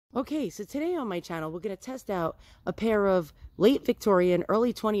Okay, so today on my channel, we're going to test out a pair of late Victorian,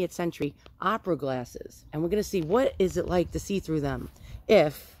 early 20th century opera glasses. And we're going to see what is it like to see through them,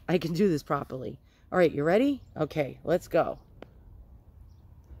 if I can do this properly. All right, you ready? Okay, let's go.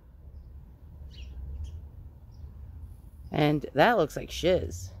 And that looks like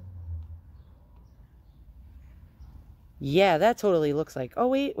shiz. Yeah, that totally looks like... Oh,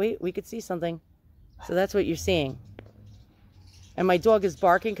 wait, we could see something. So that's what you're seeing. And my dog is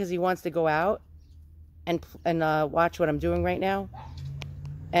barking because he wants to go out and watch what I'm doing right now.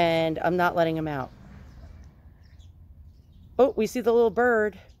 And I'm not letting him out. Oh, we see the little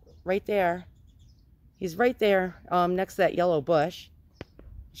bird right there. He's right there next to that yellow bush.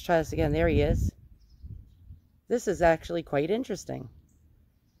 Let's try this again. There he is. This is actually quite interesting.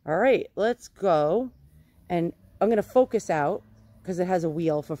 All right, let's go. And I'm going to focus out because it has a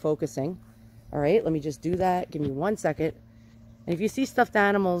wheel for focusing. All right, let me just do that. Give me 1 second. And if you see stuffed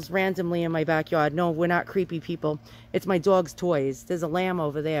animals randomly in my backyard, no, we're not creepy people. It's my dog's toys. There's a lamb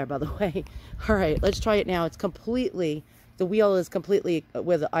over there, by the way. All right, let's try it now. It's completely, the wheel is completely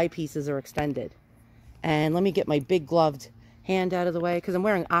where the eyepieces are extended. And let me get my big gloved hand out of the way because I'm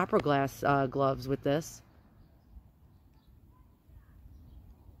wearing opera glass gloves with this.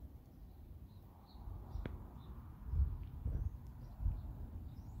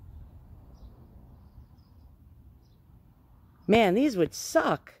 Man, these would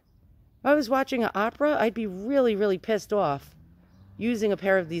suck. If I was watching an opera, I'd be really, really pissed off using a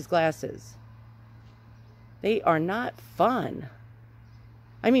pair of these glasses. They are not fun.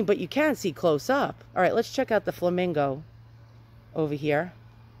 I mean, but you can see close up. All right, let's check out the flamingo over here.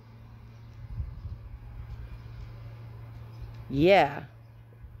 Yeah,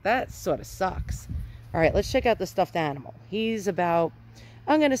 that sort of sucks. All right, let's check out the stuffed animal. He's about,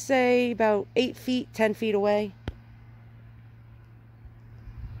 I'm going to say about 8 feet, 10 feet away.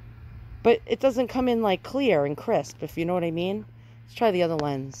 But it doesn't come in like clear and crisp, if you know what I mean. Let's try the other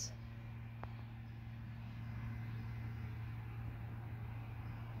lens.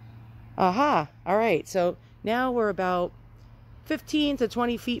 Aha! All right, so now we're about 15 to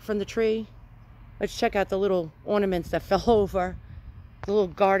 20 feet from the tree. Let's check out the little ornaments that fell over. The little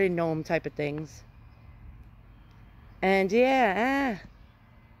garden gnome type of things. And yeah,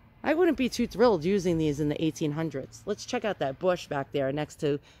 I wouldn't be too thrilled using these in the 1800s. Let's check out that bush back there next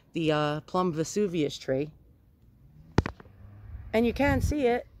to the plum Vesuvius tree. And you can see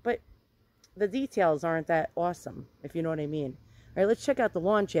it, but the details aren't that awesome, if you know what I mean. All right, let's check out the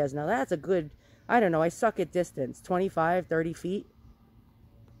lawn chairs. Now that's a good, I don't know, I suck at distance, 25, 30 feet.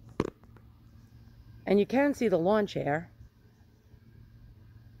 And you can see the lawn chair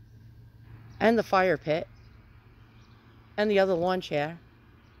and the fire pit and the other lawn chair.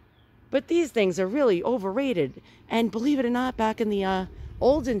 But these things are really overrated. And believe it or not, back in the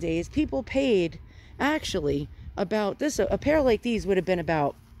olden days, people paid actually about this. A pair like these would have been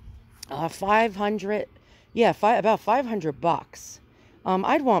about 500. Yeah, about 500 bucks.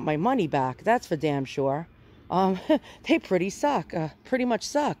 I'd want my money back. That's for damn sure. They pretty much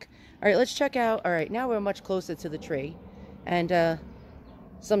suck. All right, let's check out. All right, now we're much closer to the tree. And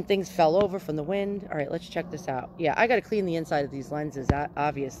some things fell over from the wind. All right, let's check this out. Yeah, I got to clean the inside of these lenses,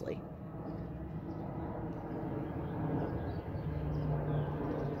 obviously.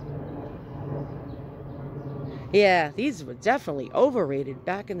 Yeah, these were definitely overrated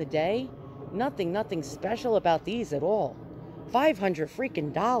back in the day. Nothing special about these at all. 500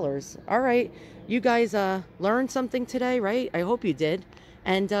 freaking dollars. All right, you guys learned something today, right? I hope you did.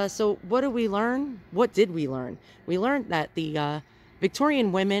 And so what did we learn? What did we learn? We learned that the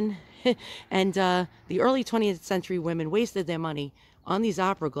Victorian women and the early 20th century women wasted their money on these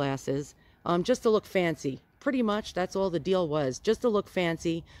opera glasses just to look fancy. Pretty much, that's all the deal was. Just to look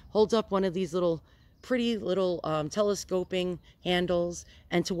fancy. Hold up one of these pretty little telescoping handles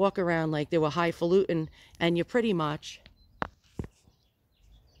and to walk around like they were highfalutin, and you pretty much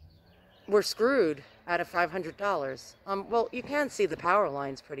were screwed out of $500. Well, you can see the power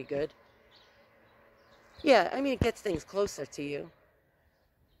lines pretty good. Yeah, I mean, it gets things closer to you.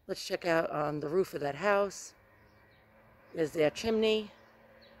 Let's check out the roof of that house. There's their chimney.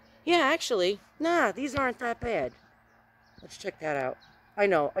 Yeah, actually, nah, these aren't that bad. Let's check that out. I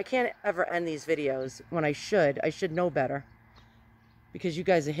know, I can't ever end these videos when I should. I should know better. Because you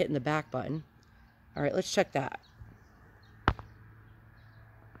guys are hitting the back button. All right, let's check that.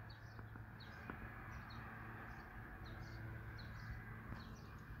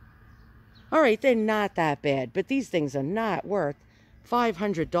 All right, they're not that bad. But these things are not worth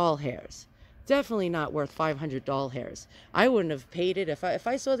 500 doll hairs. Definitely not worth 500 doll hairs. I wouldn't have paid it. If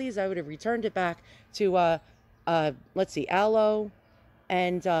I saw these, I would have returned it back to, let's see, Aloe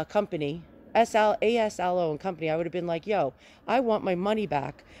and company, ASLO and company, I would have been like, yo, I want my money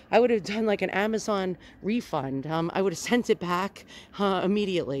back. I would have done like an Amazon refund. I would have sent it back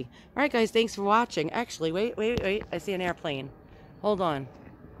immediately. All right, guys, thanks for watching. Actually, wait. I see an airplane. Hold on.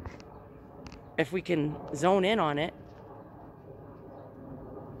 If we can zone in on it.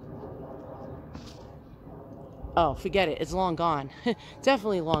 Oh, forget it. It's long gone.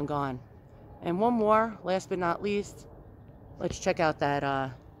 Definitely long gone. And one more, last but not least. Let's check out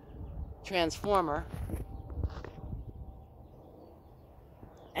that transformer.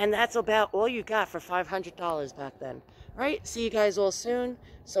 And that's about all you got for $500 back then. All right, see you guys all soon.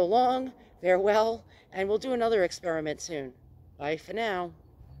 So long, farewell, and we'll do another experiment soon. Bye for now.